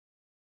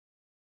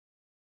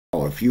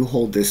wow, if you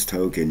hold this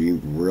token,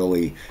 you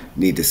really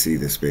need to see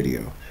this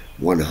video.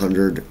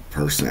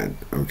 100%.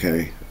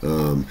 Okay.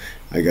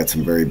 I got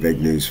some very big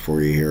news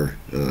for you here,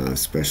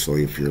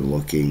 especially if you're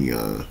looking,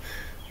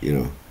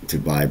 to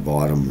buy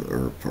bottom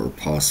or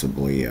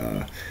possibly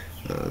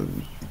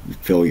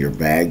fill your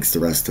bags the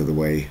rest of the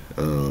way.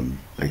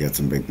 I got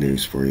some big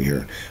news for you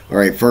here. All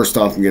right, first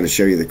off, I'm going to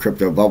show you the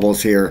crypto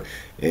bubbles here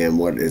and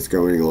what is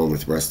going on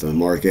with the rest of the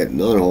market.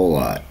 Not a whole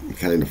lot,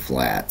 kind of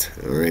flat.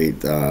 All right,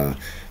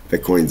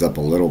 Bitcoin's up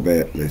a little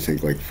bit, and I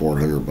think like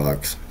 400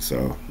 bucks.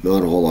 So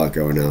not a whole lot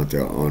going out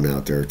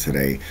there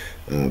today.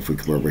 If we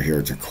come over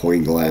here to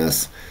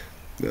CoinGlass,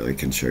 I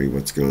can show you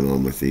what's going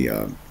on with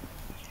the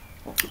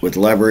with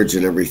leverage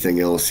and everything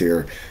else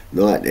here.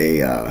 Not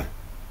a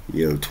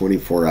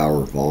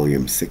 24-hour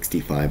volume,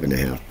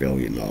 $65.5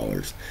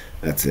 billion.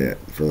 That's it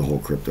for the whole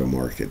crypto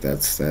market.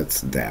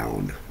 That's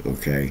down.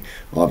 Okay,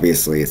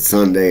 obviously it's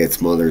Sunday,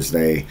 it's Mother's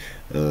Day.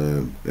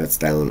 That's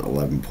down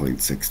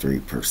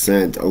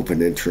 11.63%.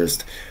 Open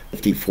interest,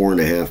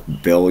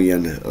 $54.5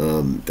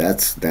 billion.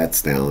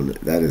 That's down.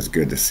 That is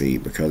good to see,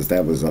 because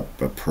that was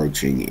up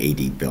approaching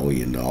 $80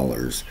 billion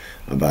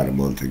about a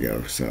month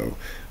ago. So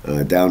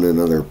down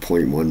another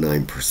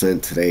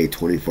 0.19% today.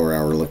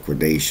 24-hour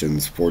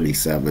liquidations,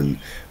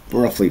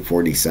 roughly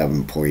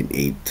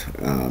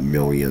 47.8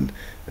 million.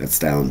 That's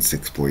down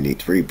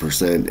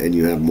 6.83%, and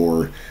you have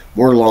more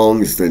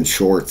longs than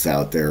shorts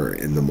out there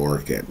in the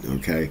market.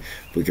 Okay,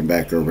 if we come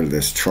back over to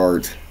this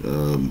chart,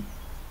 yeah,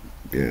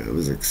 I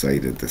was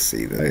excited to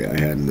see that. I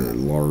had an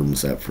alarm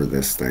set for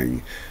this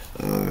thing.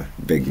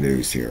 Big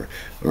news here.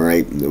 All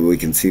right, we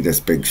can see this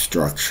big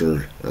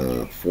structure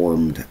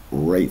formed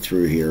right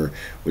through here,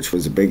 which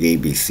was a big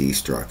ABC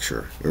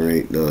structure. All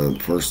right,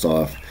 first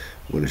off, I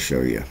want to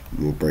show you.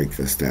 We'll break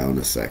this down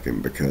a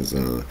second, because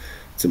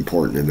it's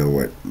important to know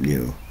what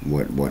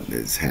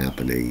is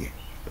happening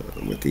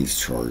with these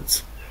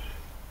charts.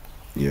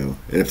 And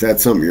if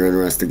that's something you're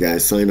interested,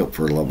 guys, sign up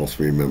for a level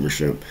 3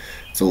 membership.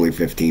 It's only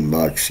 15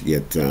 bucks. You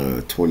get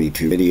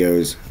 22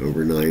 videos,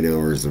 over 9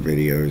 hours of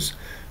videos,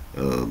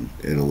 and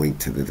a link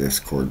to the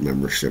Discord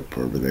membership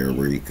over there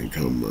where you can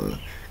come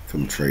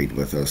trade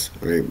with us.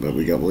 All right, but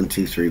we got 1,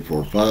 2, 3,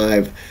 4,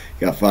 5.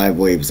 Got 5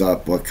 waves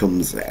up. What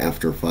comes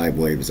after 5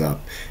 waves up?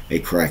 A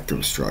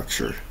corrective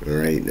structure. All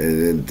right,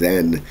 and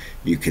then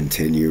you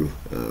continue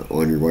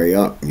on your way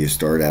up. You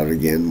start out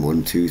again,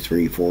 1, 2,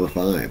 3, 4,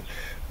 5.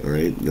 All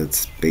right,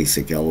 that's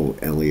basic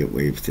Elliott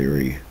wave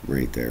theory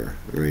right there.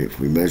 All right, if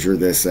we measure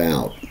this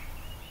out,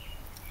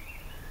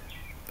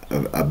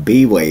 a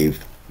B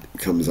wave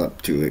comes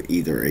up to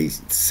either a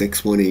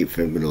 618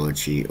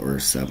 Fibonacci or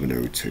a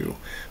 702.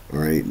 All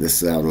right,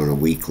 this is out on a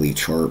weekly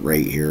chart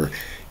right here.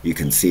 You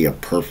can see a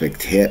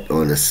perfect hit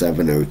on a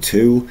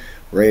 702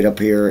 right up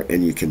here,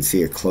 and you can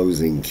see a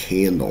closing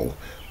candle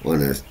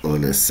on a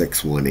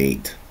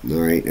 618. All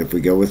right, if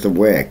we go with the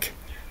wick,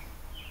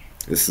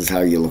 this is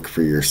how you look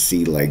for your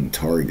C leg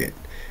target.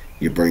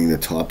 You bring the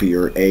top of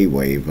your A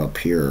wave up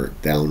here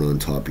down on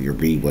top of your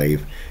B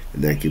wave,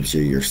 and that gives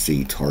you your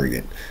C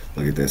target.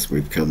 Look at this.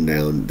 We've come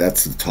down.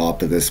 That's the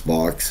top of this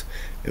box,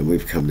 and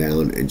we've come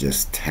down and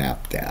just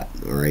tapped that.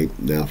 All right.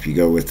 Now, if you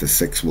go with the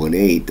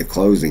 618, the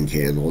closing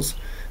candles,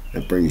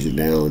 that brings you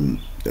down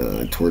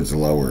towards the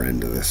lower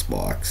end of this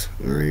box.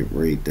 All right,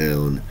 right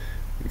down.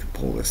 You can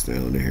pull this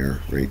down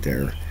here, right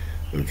there.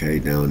 Okay,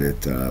 down at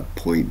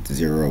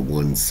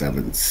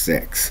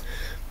 0.0176.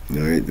 All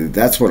right,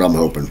 that's what I'm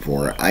hoping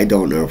for. I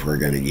don't know if we're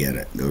going to get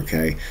it.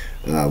 Okay,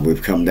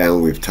 we've come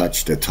down, we've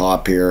touched the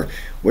top here,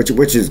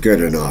 which is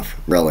good enough,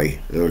 really.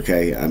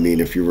 Okay, I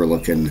mean, if you were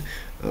looking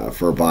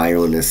for a buy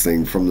on this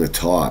thing from the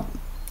top,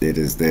 it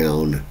is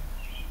down.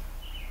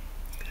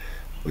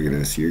 Look at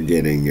this. You're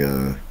getting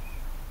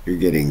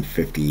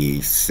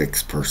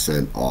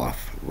 56%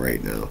 off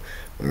right now.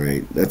 All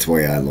right, that's the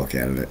way I look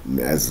at it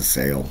as a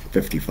sale,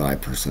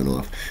 55%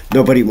 off.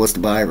 Nobody wants to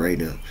buy right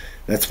now.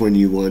 That's when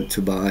you want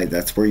to buy.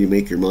 That's where you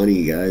make your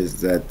money,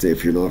 guys. That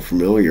if you're not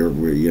familiar,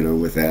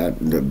 with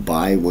that,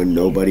 buy when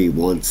nobody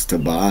wants to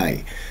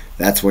buy.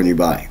 That's when you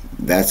buy.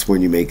 That's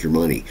when you make your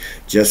money.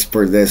 Just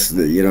for this,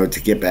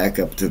 to get back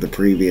up to the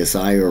previous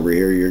high over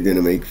here, you're going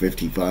to make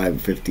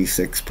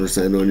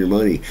 56% on your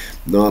money.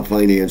 Not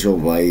financial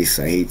advice.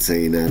 I hate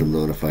saying that. I'm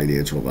not a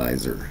financial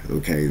advisor.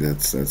 Okay,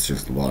 that's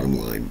just the bottom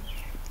line.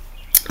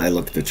 I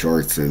look at the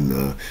charts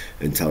and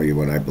tell you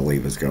what I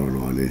believe is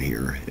going on in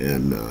here,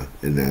 and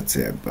that's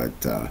it. But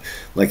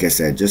like I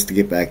said, just to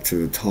get back to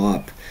the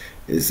top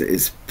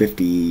is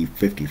 50,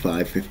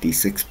 55,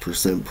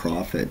 56%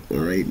 profit. All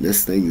right, and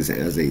this thing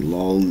has a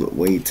long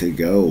way to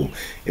go.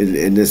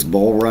 In this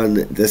bull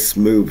run, this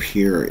move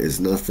here is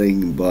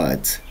nothing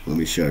but, let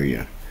me show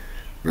you.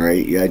 All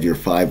right, you had your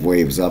 5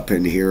 waves up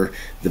in here.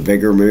 The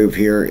bigger move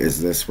here is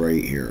this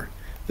right here.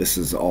 This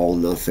is all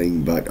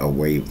nothing but a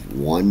wave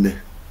 1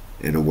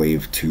 and a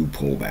wave 2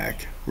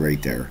 pullback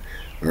right there.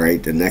 All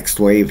right, the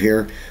next wave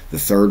here, the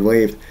third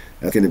wave,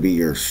 that's going to be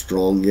your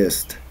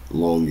strongest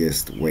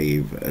longest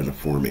wave of the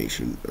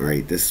formation. All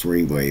right, this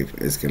 3 wave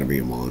is going to be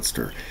a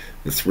monster.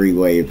 The 3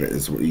 wave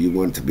is where you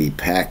want to be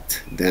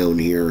packed down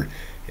here,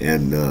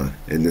 and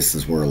this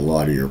is where a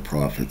lot of your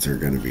profits are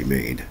going to be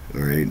made.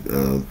 All right,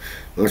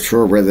 not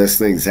sure where this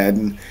thing's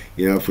heading.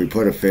 You know, if we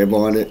put a fib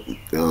on it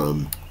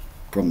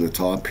from the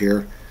top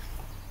here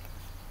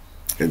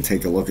and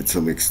take a look at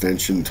some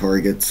extension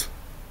targets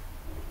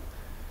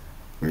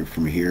right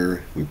from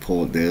here, we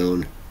pull it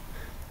down.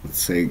 Let's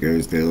say it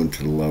goes down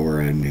to the lower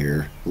end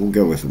here. We'll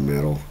go with the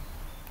middle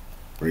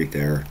right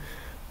there.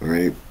 All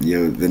right, you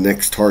know, the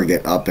next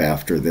target up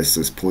after this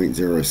is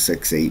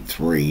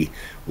 0.0683,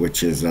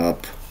 which is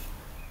up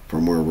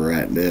from where we're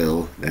at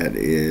now.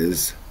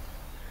 That's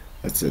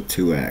a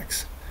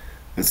 2x.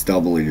 That's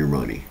doubling your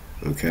money.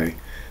 Okay,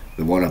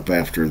 the one up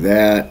after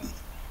that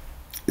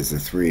is a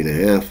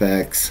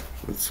 3.5x.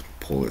 Let's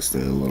pull this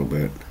down a little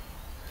bit.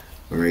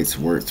 All right,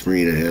 so we're at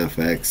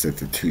 3.5x at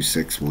the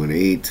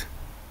 2618.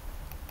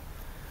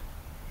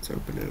 Let's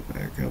open that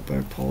back up. I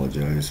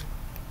apologize.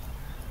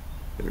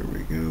 There we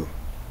go.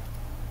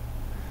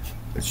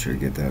 Let's sure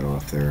get that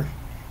off there.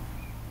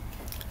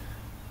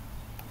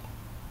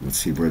 Let's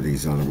see where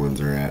these other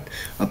ones are at.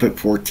 Up at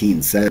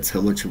 14 cents.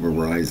 How much of a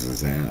rise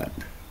is that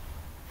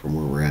from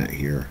where we're at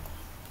here?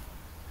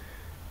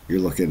 You're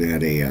looking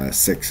at a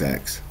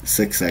 6x.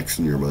 6x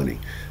in your money.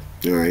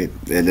 All right,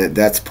 and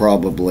that's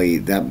probably,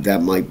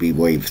 that might be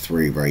wave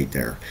 3 right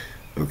there.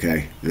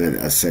 Okay, then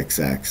a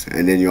 6x,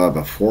 and then you'll have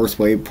a 4th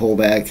wave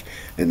pullback,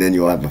 and then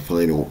you'll have a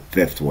final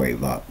 5th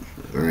wave up.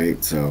 All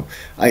right, so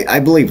I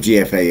believe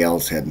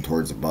GFAL's heading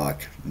towards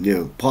 $1. You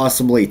know,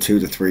 possibly $2 to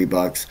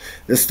 $3.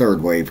 This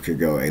 3rd wave could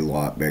go a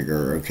lot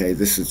bigger. Okay,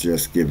 this is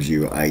just gives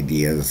you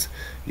ideas.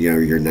 You know,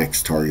 your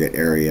next target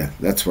area.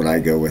 That's what I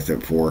go with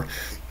it for.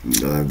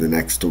 The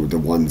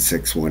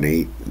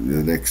 1618,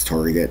 the next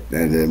target,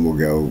 and then we'll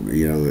go,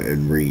 you know,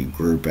 and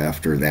regroup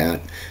after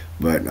that.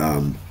 But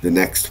the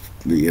next,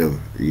 you know,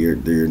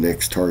 your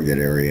next target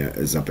area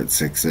is up at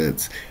 6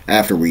 cents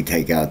after we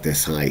take out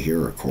this high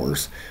here, of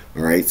course.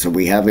 All right, so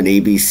we have an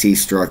ABC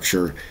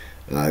structure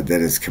that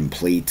is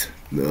complete.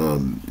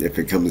 If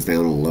it comes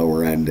down on the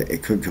lower end,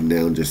 it could come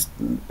down just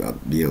you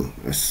know,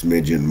 a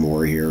smidgen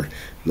more here.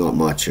 Not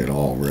much at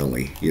all,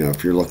 really. You know,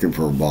 if you're looking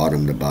for a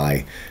bottom to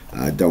buy,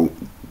 don't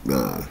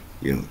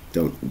you know,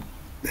 don't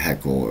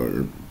heckle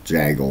or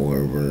jaggle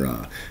over.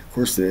 Of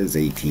course, it is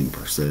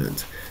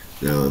 18%.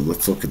 Now,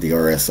 let's look at the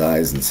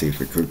RSIs and see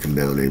if it could come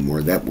down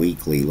anymore. That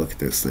weekly, look at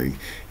this thing.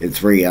 In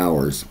 3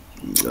 hours,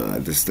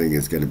 this thing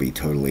is going to be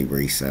totally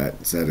reset.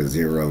 It's at a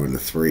 0 and a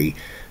 3.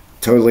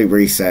 Totally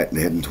reset and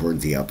heading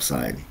towards the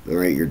upside. All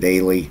right, your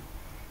daily.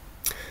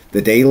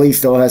 The daily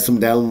still has some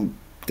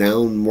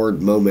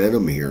downward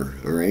momentum here.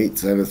 All right,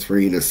 it's at a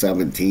 3 and a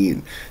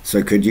 17.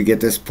 So could you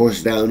get this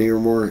pushed down here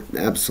more?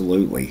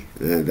 Absolutely.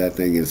 That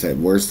thing is at,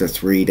 where's the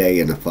 3-day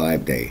and the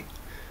 5-day?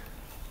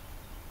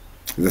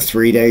 The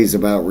 3 days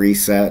about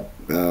reset.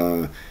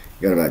 You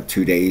got about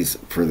 2 days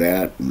for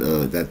that.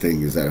 That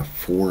thing is at a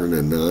 4 and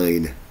a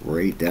 9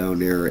 right down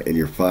there. And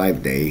your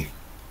 5-day,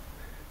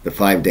 the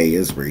 5-day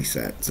is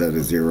reset. It's at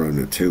a 0 and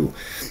a 2.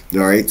 All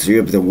right, so you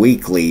have the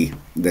weekly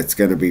that's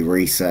going to be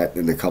reset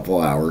in a couple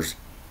hours.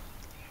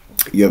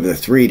 You have the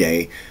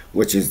 3-day,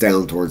 which is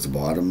down towards the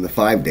bottom. The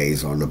 5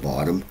 days on the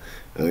bottom.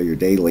 Your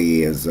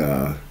daily is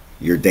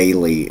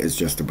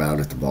just about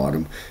at the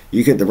bottom.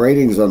 You get the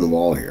ratings on the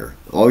wall here.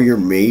 All your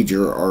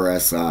major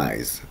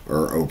RSIs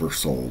are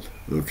oversold.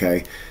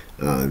 Okay,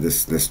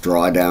 this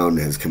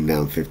drawdown has come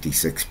down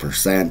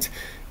 56%.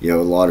 You know,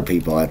 a lot of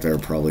people out there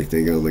probably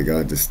think, oh my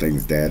God, this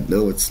thing's dead.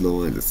 No, it's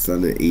not. It's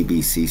on an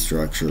ABC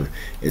structure.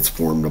 It's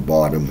formed a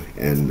bottom,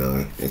 and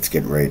it's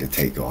getting ready to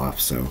take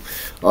off. So,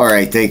 all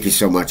right, thank you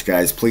so much,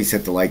 guys. Please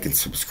hit the like and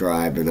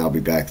subscribe, and I'll be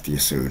back with you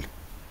soon.